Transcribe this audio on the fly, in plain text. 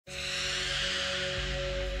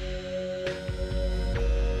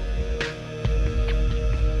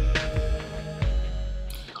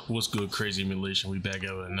What's good, crazy emulation? We back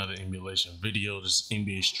out with another emulation video. This is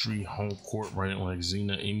NBA Street Homecourt running on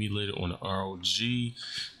Xenia emulator on the ROG.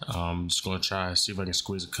 I'm just gonna try and see if I can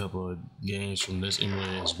squeeze a couple of games from this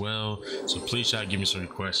emulator as well. So please try to give me some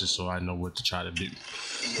requests so I know what to try to do.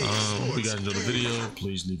 Hope you guys enjoy the video.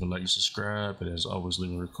 Please leave a like and subscribe, and as always,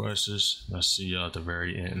 leave requests. I'll see y'all at the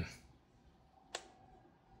very end.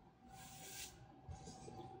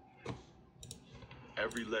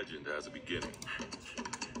 Every legend has a beginning.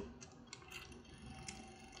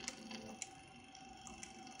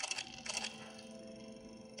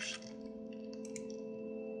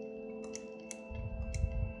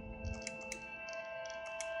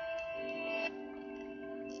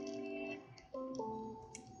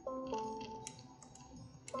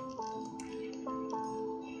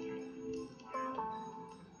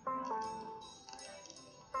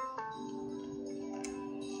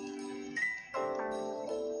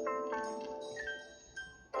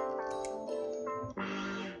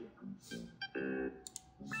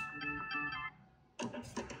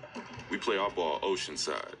 We play our ball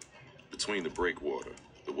oceanside, between the breakwater,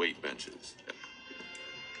 the weight benches.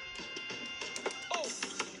 Oh!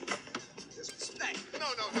 Disrespect. No.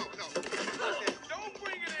 Don't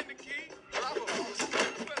bring it in the key. Drop it.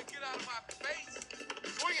 You better get out of my face.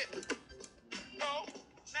 Swing it. No.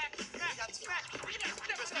 Smack. Got smack.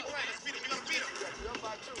 Let's keep playing. Let's beat him. We're gonna beat him. You're up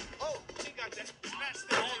by two. Oh, he got that. Smash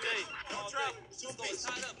that. All day. Don't travel. Two feet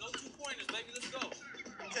tied up. No 2 pointers, baby. Let's go.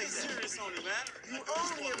 Take serious on you, man. You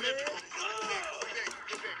own me, man.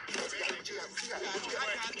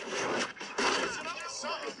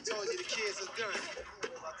 I told you the kids are done.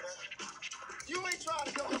 You ain't trying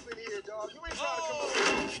to come up in here, dog. You ain't trying to come up in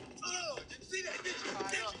here. Did you see that? Did you?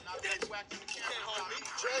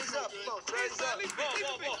 Trays up. Come on, trays up.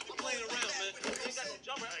 Ball. I'm playing around, man. You ain't got no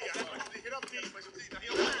jumper. Get up, Pete. Too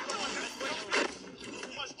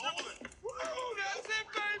much dribbling. Woo, that's it,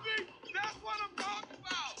 baby. That's what I'm talking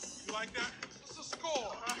about. You like that? What's the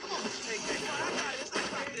score? Come on, take that. I got it. It's not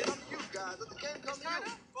like this. Come to you guys. Let the game come to you.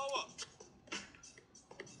 Blow up.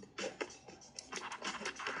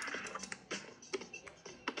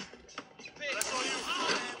 That's all you.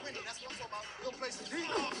 Man, winning. That's what I'm talking about. Go play some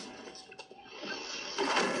defense.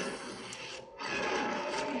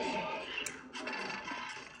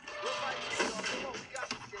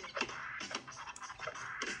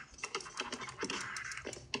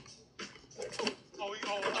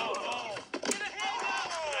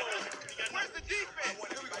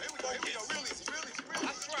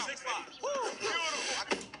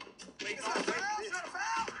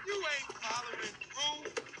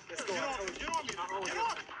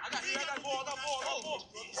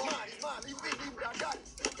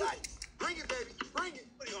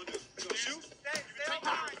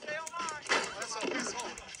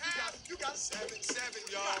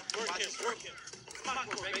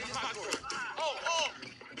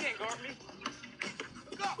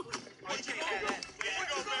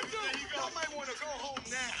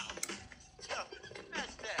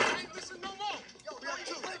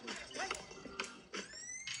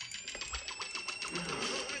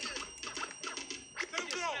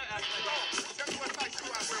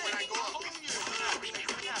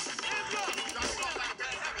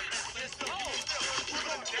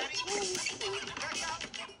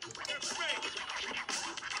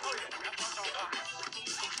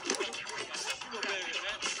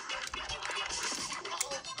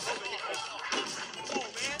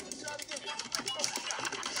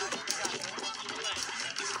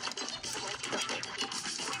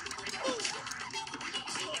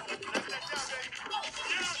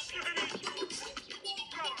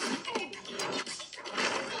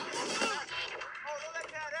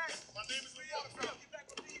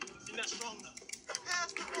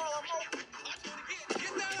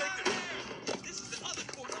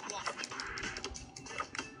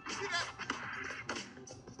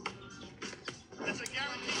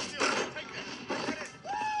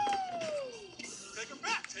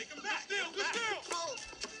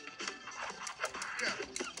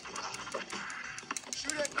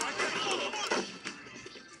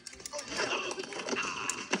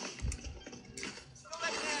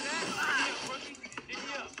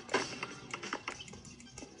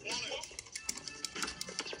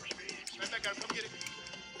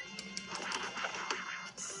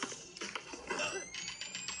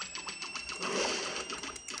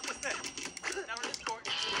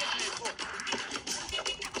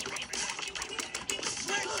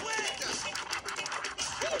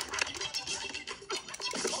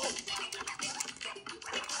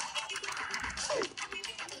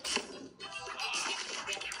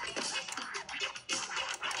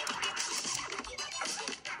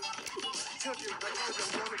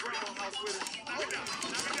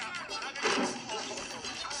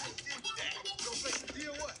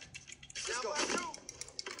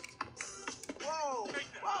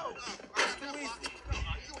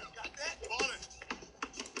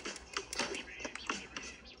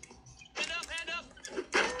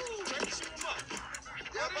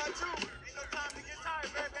 about you? Ain't no time to get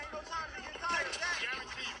tired, baby. Ain't no time to get tired.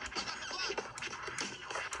 Guarantee you. I got the block.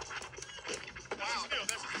 Wow.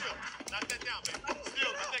 That's a steal. Knock that down, baby.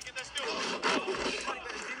 Steal. Get that steal. Somebody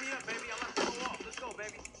better give me up, baby. I'm about to go off. Let's go,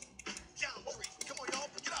 baby. Geometry. Come on, y'all.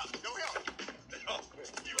 Get up. No help.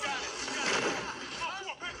 You got it. Come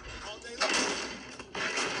on, baby. All day long.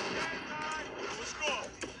 Let's go.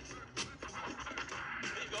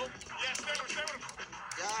 There you go. Yeah, stay with him.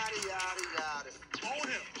 Yada. Own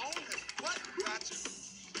him. What? Gotcha.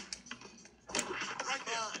 Right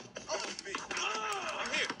there. Oh, me. I'm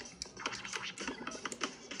here.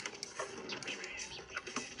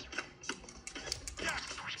 Yeah.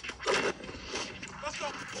 Let's go.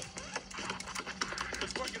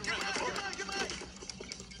 Let's work it around. Get mine.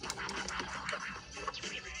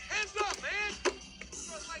 Hands up, man.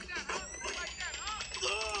 Just like that, huh?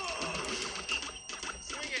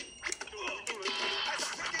 Swing it.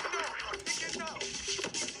 Pick it down.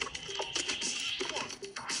 Come on.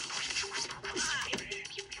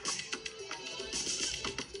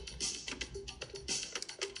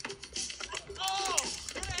 Oh!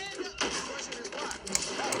 Put a hand up. The question is why?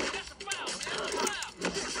 That's a foul, man.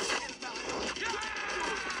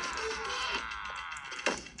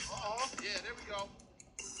 Uh-oh. Yeah, there we go.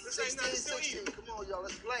 This ain't nothing still easy. Come on, y'all.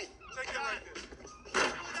 Let's play. Take it like this.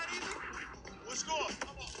 That easy? Let's go.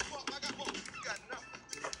 Come on. I got one. You got enough.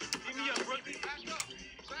 Give me up, rookie. Back up.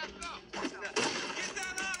 Get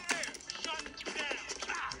that out of there. Shut down.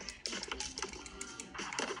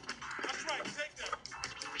 That's right. Take that.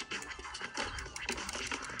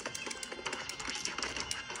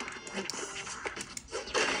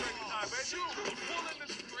 Time, baby. Pull in the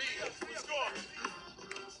screen. Let's go.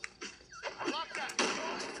 Lock that.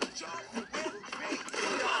 Jump with me.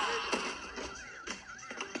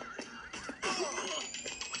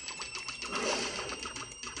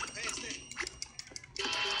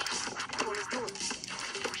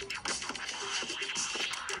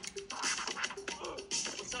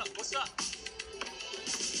 What's up?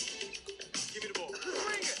 Give me the ball.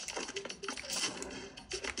 Bring it.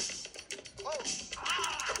 Oh.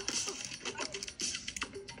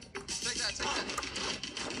 Take that.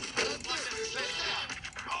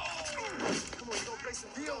 Oh. Come on, you gonna play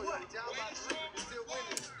some deal. Still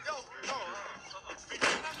winning.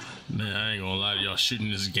 Man, I ain't gonna lie to y'all, shooting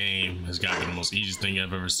this game has got to be the most easiest thing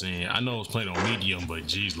I've ever seen. I know it's played on medium, but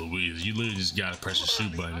geez Louise, you literally just gotta press the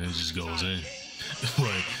shoot button and it just goes in. But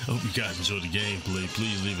I hope you guys enjoyed the gameplay.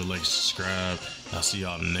 Please leave a like, subscribe. I'll see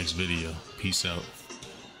y'all in the next video. Peace out.